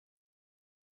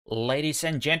Ladies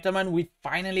and gentlemen, we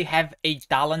finally have a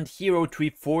talent hero tree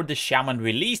for the Shaman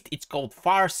released. It's called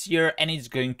Farseer and it's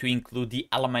going to include the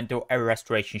Elemental and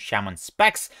Restoration Shaman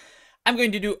specs. I'm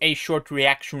going to do a short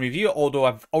reaction review, although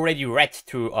I've already read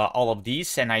through all of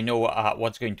these and I know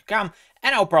what's going to come.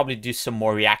 And I'll probably do some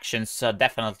more reactions,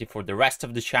 definitely for the rest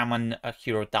of the Shaman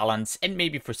hero talents and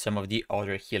maybe for some of the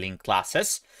other healing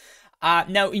classes.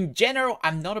 Now, in general,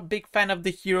 I'm not a big fan of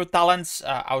the hero talents.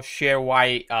 I'll share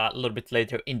why a little bit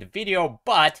later in the video,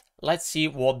 but let's see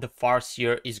what the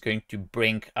Farseer is going to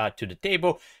bring to the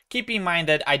table. Keep in mind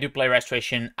that I do play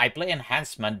Restoration, I play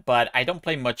Enhancement, but I don't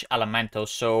play much Elemental,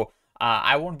 so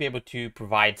I won't be able to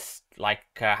provide like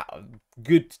a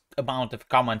good amount of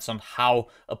comments on how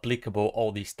applicable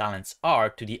all these talents are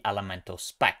to the Elemental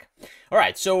spec.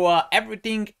 Alright, so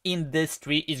everything in this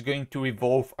tree is going to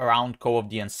revolve around Call of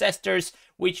the Ancestors,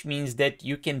 which means that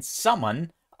you can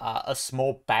summon a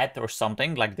small pet or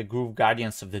something like the Groove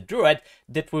Guardians of the Druid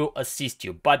that will assist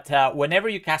you. But whenever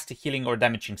you cast a healing or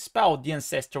damaging spell, the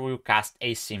Ancestor will cast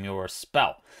a similar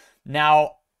spell.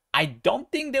 Now, I don't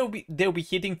think they'll be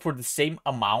hitting for the same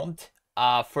amount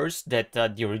first that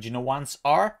the original ones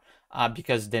are,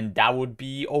 because then that would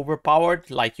be overpowered.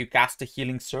 Like you cast a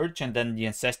healing surge and then the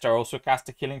Ancestor also cast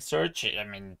a healing surge. I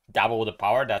mean, double the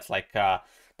power. That's like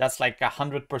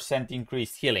 100%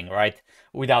 increased healing, right?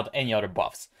 Without any other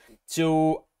buffs.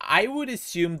 So I would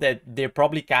assume that they're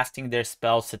probably casting their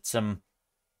spells at some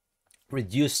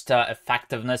reduced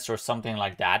effectiveness or something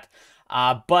like that.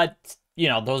 But you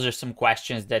know, those are some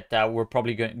questions that we're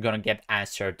probably going to get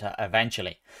answered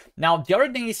eventually. Now, the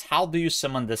other thing is, how do you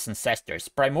summon these Ancestors?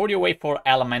 Primordial Wave for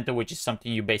Elemental, which is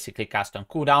something you basically cast on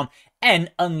cooldown,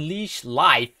 and Unleash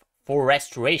Life for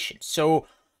Restoration. So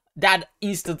that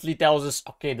instantly tells us,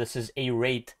 okay, this is a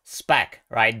raid spec,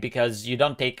 right? Because you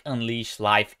don't take Unleash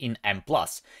Life in M+.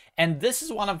 And this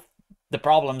is one of the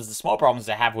problems, the small problems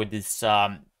I have with these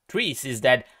trees, is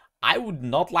that I would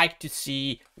not like to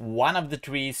see one of the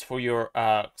trees for your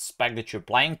spec that you're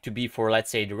playing to be for,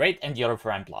 let's say, the raid and the other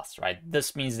for M+, right?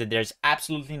 This means that there's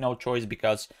absolutely no choice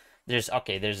because there's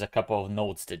a couple of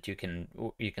nodes that you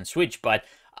can switch, but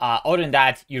other than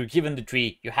that, you're given the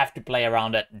tree, you have to play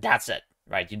around it, that's it,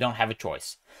 right? You don't have a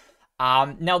choice.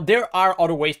 Now, there are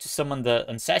other ways to summon the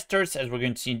Ancestors, as we're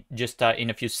going to see just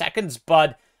in a few seconds,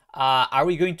 but are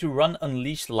we going to run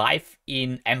Unleash Life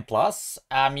in M+?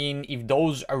 I mean, if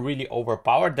those are really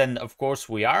overpowered, then of course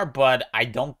we are, but I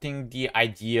don't think the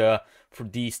idea for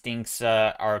these things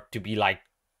are to be like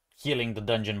healing the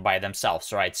dungeon by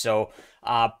themselves, right? So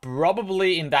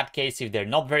probably in that case, if they're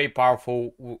not very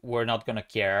powerful, we're not going to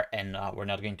care, and we're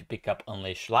not going to pick up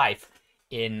Unleash Life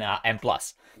in M+.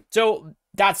 So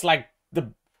that's like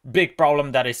the big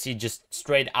problem that I see just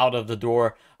straight out of the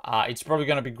door. It's probably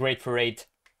going to be great for 8.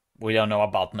 We don't know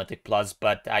about Mythic Plus,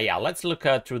 but yeah, let's look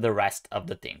through the rest of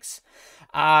the things.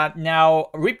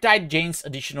 Now, Riptide gains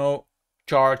additional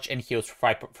charge and heals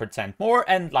for 5% more,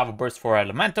 and Lava Burst for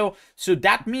Elemental. So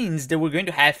that means that we're going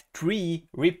to have 3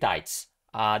 Riptides,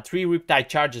 3 Riptide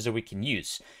charges that we can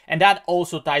use. And that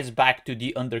also ties back to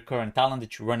the Undercurrent talent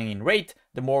that you're running in Raid.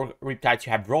 The more Riptides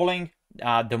you have rolling,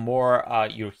 the more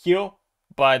you heal.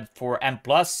 But for M+,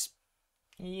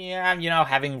 yeah, you know,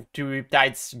 having 2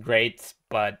 Riptides, great,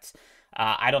 but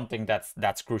I don't think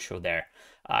that's crucial there.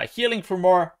 Healing for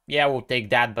more, yeah, we'll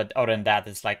take that, but other than that,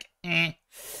 it's like, eh.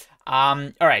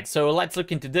 Alright, so let's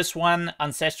look into this one.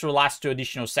 Ancestral lasts 2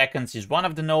 additional seconds is one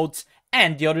of the nodes,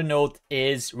 and the other node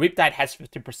is Riptide has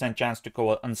 50% chance to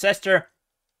call Ancestor,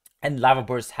 and Lava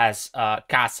Burst has,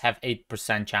 casts have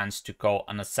 8% chance to call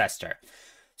an Ancestor.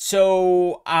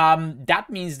 So that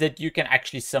means that you can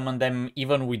actually summon them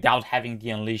even without having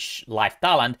the Unleash Life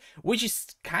talent, which is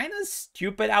kind of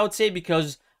stupid, I would say,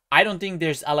 because I don't think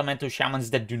there's Elemental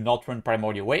Shamans that do not run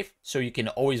Primordial Wave, so you can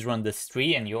always run this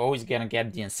tree and you're always gonna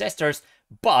get the Ancestors,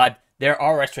 but there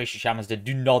are Restoration Shamans that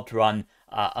do not run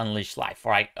Unleash Life,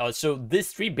 right? So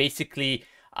this tree basically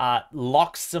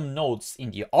locks some nodes in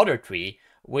the other tree,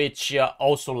 which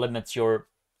also limits your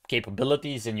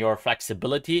capabilities and your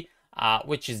flexibility.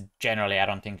 Which is generally, I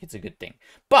don't think it's a good thing.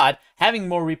 But having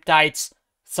more Riptides,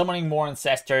 summoning more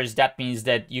Ancestors, that means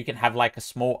that you can have like a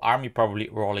small army probably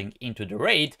rolling into the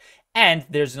raid. And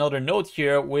there's another node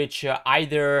here which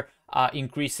either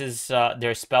increases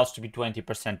their spells to be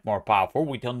 20% more powerful.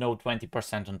 We don't know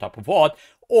 20% on top of what.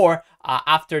 Or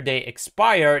after they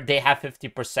expire, they have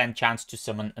 50% chance to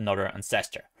summon another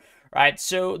Ancestor. Right,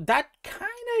 so that kind of,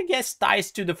 I guess,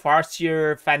 ties to the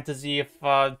Farseer fantasy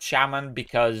of Shaman,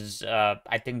 because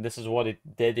I think this is what it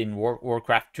did in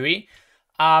Warcraft 3.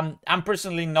 I'm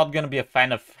personally not going to be a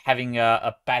fan of having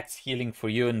a pet's healing for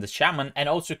you in the Shaman. And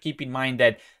also keep in mind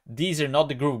that these are not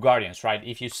the Groove Guardians, right?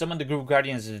 If you summon the Groove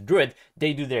Guardians as a druid,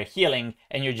 they do their healing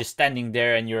and you're just standing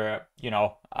there and you're,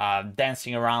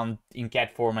 dancing around in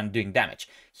cat form and doing damage.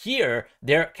 Here,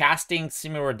 they're casting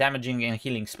similar damaging and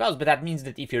healing spells, but that means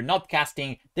that if you're not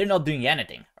casting, they're not doing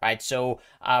anything, right? So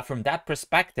from that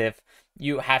perspective,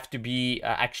 you have to be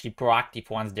actually proactive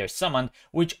once they're summoned,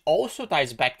 which also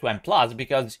ties back to M+,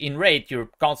 because in raid, you're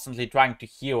constantly trying to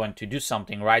heal and to do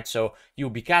something, right? So you'll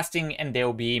be casting and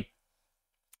they'll be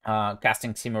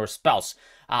casting similar spells.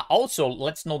 Also,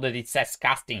 let's note that it says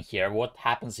casting here. What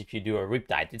happens if you do a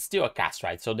Riptide? It's still a cast,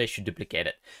 right? So they should duplicate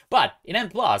it. But in M+,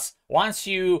 once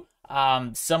you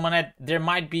summon it, there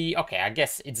might be... Okay, I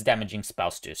guess it's damaging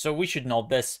spells too. So we should note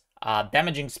this.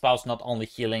 Damaging spells, not only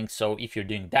healing. So if you're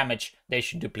doing damage, they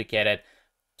should duplicate it.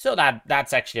 So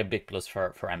that's actually a big plus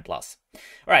for M+. All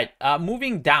right,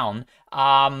 moving down,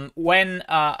 when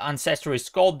Ancestor is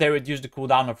called, they reduce the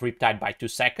cooldown of Riptide by 2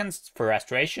 seconds for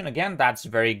restoration. Again, that's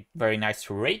very, very nice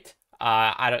for raid.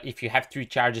 If you have 3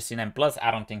 charges in M+,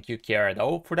 I don't think you care at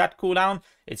all for that cooldown.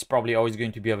 It's probably always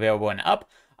going to be available and up.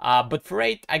 But for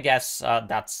 8, I guess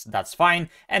that's fine.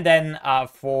 And then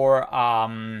for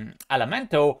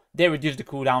Elemental, they reduce the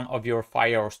cooldown of your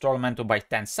Fire or Storm Elemental by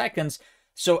 10 seconds.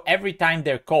 So every time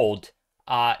they're called,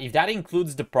 if that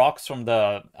includes the procs from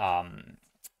the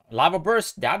Lava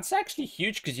Burst, that's actually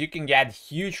huge because you can get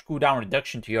huge cooldown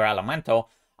reduction to your Elemental.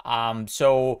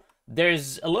 So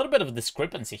there's a little bit of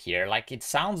discrepancy here. Like, it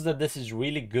sounds that this is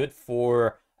really good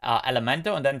for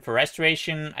Elemental, and then for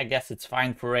Restoration, I guess it's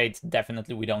fine for 8.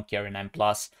 Definitely we don't care in M+.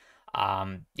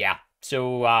 Yeah,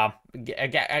 so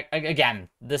again,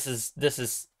 this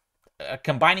is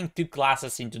combining 2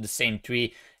 classes into the same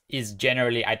tree is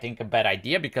generally, I think, a bad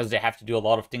idea because they have to do a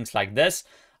lot of things like this.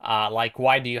 Like,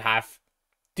 why do you have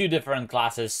 2 different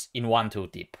classes in one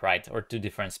tooltip, right? Or 2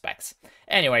 different specs.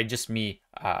 Anyway, just me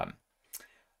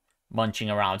munching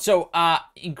around. So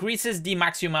increases the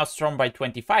maximum Maelstrom by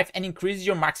 25 and increases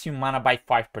your maximum mana by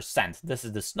 5%. This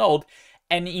is this node.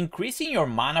 And increasing your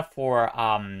mana for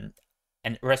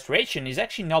and Restoration is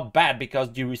actually not bad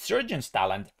because the Resurgence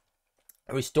talent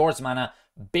restores mana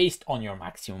based on your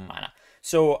maximum mana.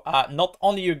 So not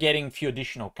only you're getting a few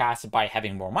additional casts by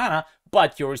having more mana,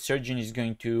 but your Resurgence is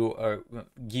going to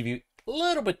give you a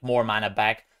little bit more mana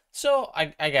back. So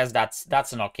I guess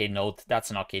that's an okay node.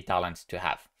 That's an okay talent to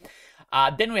have.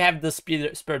 Then we have the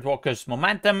Spirit Walker's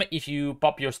Momentum. If you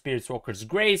pop your Spirit Walker's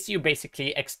Grace, you basically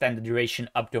extend the duration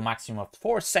up to a maximum of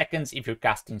 4 seconds if you're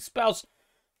casting spells.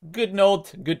 Good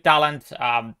node, good talent.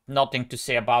 Nothing to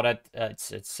say about it.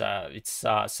 It's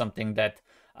something that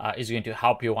is going to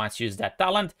help you once you use that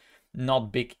talent.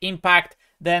 Not big impact.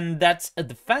 Then that's a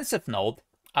defensive node.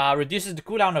 Reduces the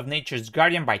cooldown of Nature's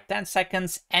Guardian by 10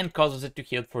 seconds and causes it to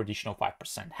heal for additional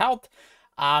 5% health.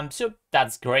 So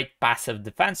that's great passive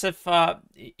defensive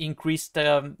increased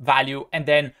value. And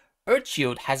then Earth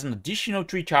Shield has an additional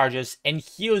 3 charges and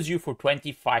heals you for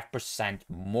 25%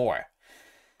 more.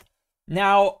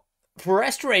 Now, for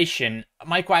Restoration,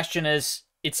 my question is,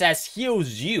 it says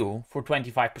heals you for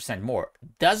 25% more.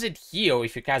 Does it heal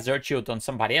if you cast Earth Shield on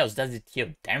somebody else? Does it heal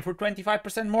them for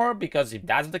 25% more? Because if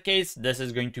that's the case, this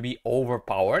is going to be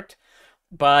overpowered.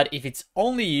 But if it's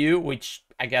only you, which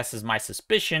I guess is my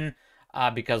suspicion,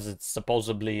 because it's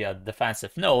supposedly a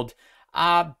defensive node,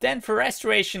 then for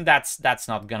Restoration, that's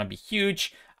not gonna be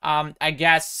huge. I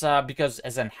guess because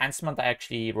as enhancement, I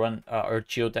actually run Earth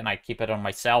Shield and I keep it on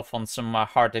myself on some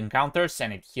hard encounters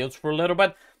and it heals for a little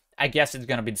bit. I guess it's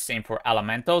gonna be the same for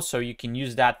Elemental, so you can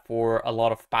use that for a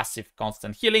lot of passive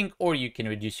constant healing, or you can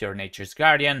reduce your Nature's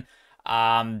Guardian.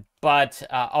 But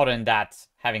other than that,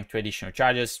 having 2 additional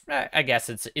charges, I guess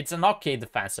it's an okay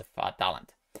defensive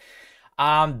talent.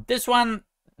 This one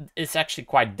is actually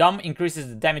quite dumb. Increases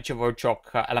the damage of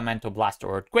Earthshock, Elemental Blast,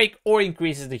 or Earthquake, or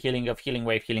increases the healing of Healing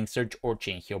Wave, Healing Surge, or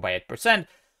Chain Heal by 8%.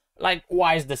 Like,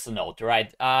 why is this a note,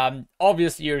 right?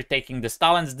 Obviously, you're taking this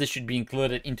talents. This should be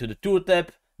included into the tooltip.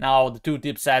 Now, the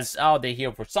tooltip says, oh, they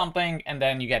heal for something, and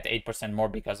then you get 8% more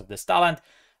because of this talent.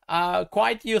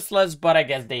 Quite useless, but I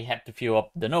guess they had to fill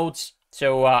up the nodes.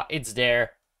 So it's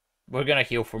there. We're gonna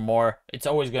heal for more. It's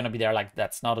always gonna be there. Like,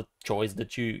 that's not a choice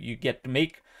that you get to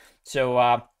make.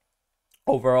 So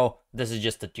overall, this is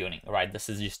just a tuning, right? This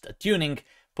is just a tuning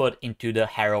put into the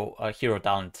hero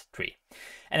talent tree.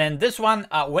 And then this one,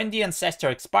 when the Ancestor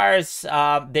expires,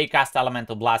 they cast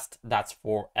Elemental Blast. That's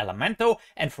for Elemental.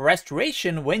 And for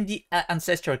Restoration, when the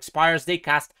Ancestor expires, they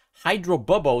cast Hydro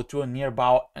Bubble to a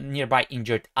nearby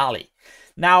injured ally.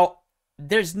 Now,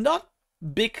 there's not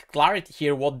big clarity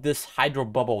here what this Hydro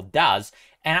Bubble does,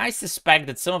 and I suspect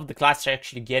that some of the classes are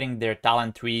actually getting their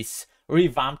talent trees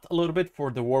revamped a little bit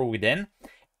for the War Within.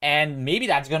 And maybe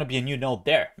that's going to be a new node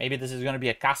there. Maybe this is going to be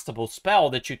a castable spell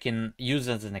that you can use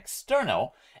as an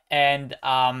external. And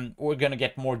we're going to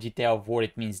get more detail of what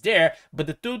it means there. But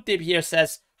the tooltip here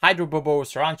says, Hydro Bubble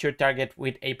surrounds your target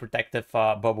with a protective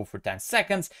bubble for 10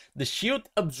 seconds. The shield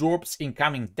absorbs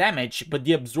incoming damage, but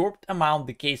the absorbed amount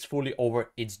decays fully over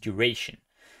its duration.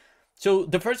 So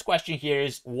the first question here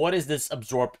is, what is this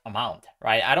absorbed amount,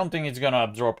 right? I don't think it's going to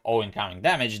absorb all incoming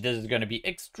damage. This is going to be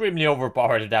extremely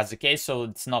overpowered if that's the case, so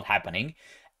it's not happening.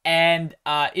 And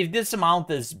if this amount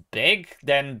is big,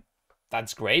 then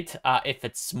that's great. If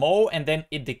it's small and then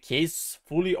it decays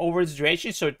fully over its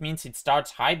duration, so it means it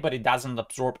starts high, but it doesn't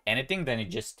absorb anything, then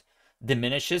it just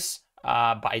diminishes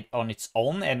on its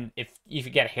own. And if you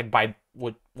get hit by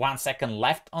with 1 second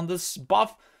left on this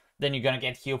buff, then you're going to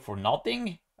get healed for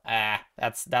nothing.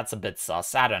 That's a bit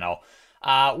sus. I don't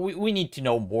know. We need to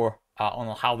know more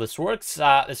on how this works,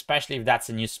 especially if that's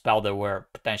a new spell that we're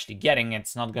potentially getting.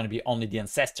 It's not going to be only the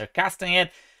Ancestor casting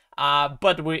it,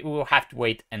 but we'll have to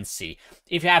wait and see.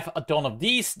 If you have a ton of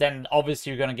these, then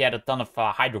obviously you're going to get a ton of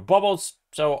Hydro Bubbles.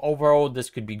 So overall,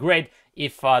 this could be great.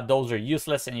 If those are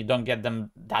useless and you don't get them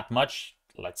that much,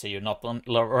 let's say you're not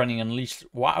running Unleashed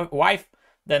Wife,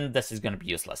 then this is going to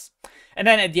be useless. And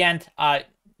then at the end,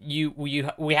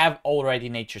 we have already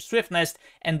Nature Swiftness,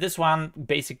 and this one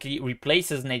basically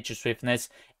replaces Nature Swiftness,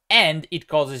 and it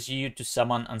causes you to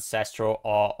summon Ancestral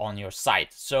on your side.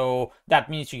 So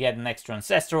that means you get an extra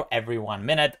Ancestral every 1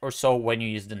 minute or so when you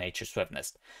use the Nature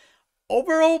Swiftness.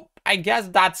 Overall, I guess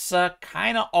that's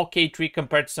kind of okay tree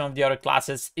compared to some of the other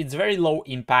classes. It's very low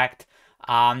impact,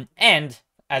 and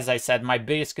as I said, my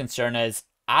biggest concern is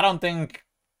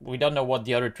we don't know what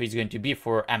the other tree is going to be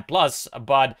for M+,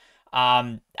 but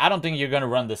I don't think you're going to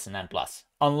run this in N+,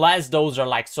 unless those are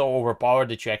like so overpowered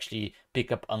that you actually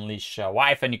pick up Unleash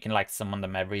Wife and you can like summon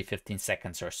them every 15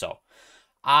 seconds or so.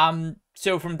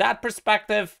 So from that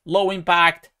perspective, low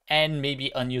impact and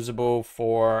maybe unusable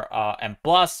for M+,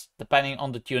 depending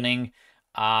on the tuning.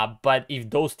 But if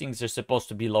those things are supposed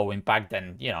to be low impact,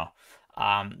 then, you know,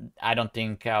 I don't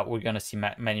think we're going to see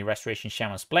many Restoration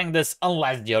Shamans playing this,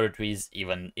 unless the other tree is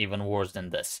even worse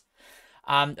than this.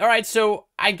 Alright, so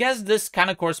I guess this kind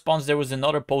of corresponds. There was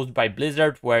another post by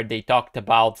Blizzard where they talked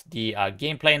about the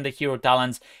gameplay in the Hero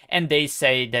Talents, and they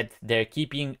say that they're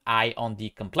keeping eye on the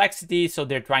complexity, so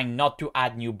they're trying not to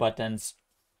add new buttons.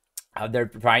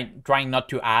 They're trying not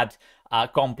to add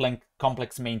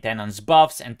complex maintenance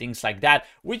buffs and things like that,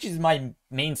 which is my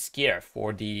main scare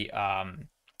for the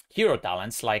Hero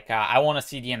Talents. Like, I want to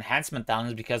see the Enhancement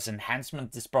Talents, because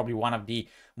Enhancement is probably one of the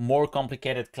more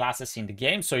complicated classes in the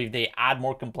game. So if they add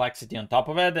more complexity on top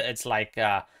of it, it's like,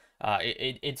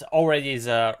 it already is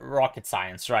a rocket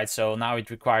science, right? So now it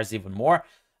requires even more.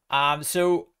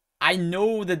 So I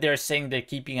know that they're saying they're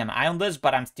keeping an eye on this,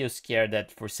 but I'm still scared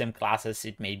that for some classes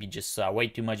it may be just way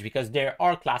too much, because there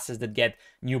are classes that get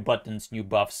new buttons, new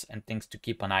buffs, and things to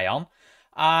keep an eye on.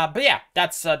 But yeah,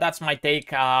 that's my take.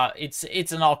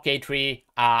 It's an okay tree.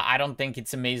 I don't think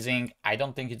it's amazing. I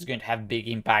don't think it's going to have big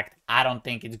impact. I don't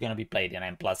think it's going to be played in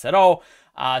M+ at all.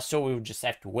 So we'll just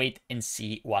have to wait and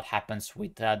see what happens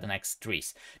with the next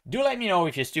trees. Do let me know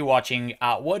if you're still watching.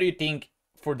 What do you think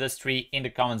for this tree in the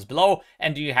comments below?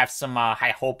 And do you have some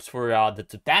high hopes for the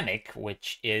Totemic,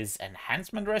 which is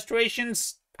enhancement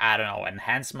restorations? I don't know,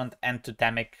 enhancement and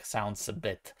Totemic sounds a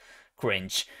bit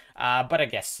cringe, but I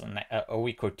guess in a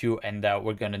week or two, and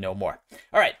we're gonna know more.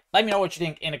 All right, let me know what you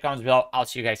think in the comments below. I'll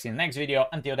see you guys in the next video.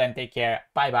 Until then, take care,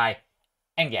 bye bye,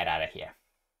 and get out of here.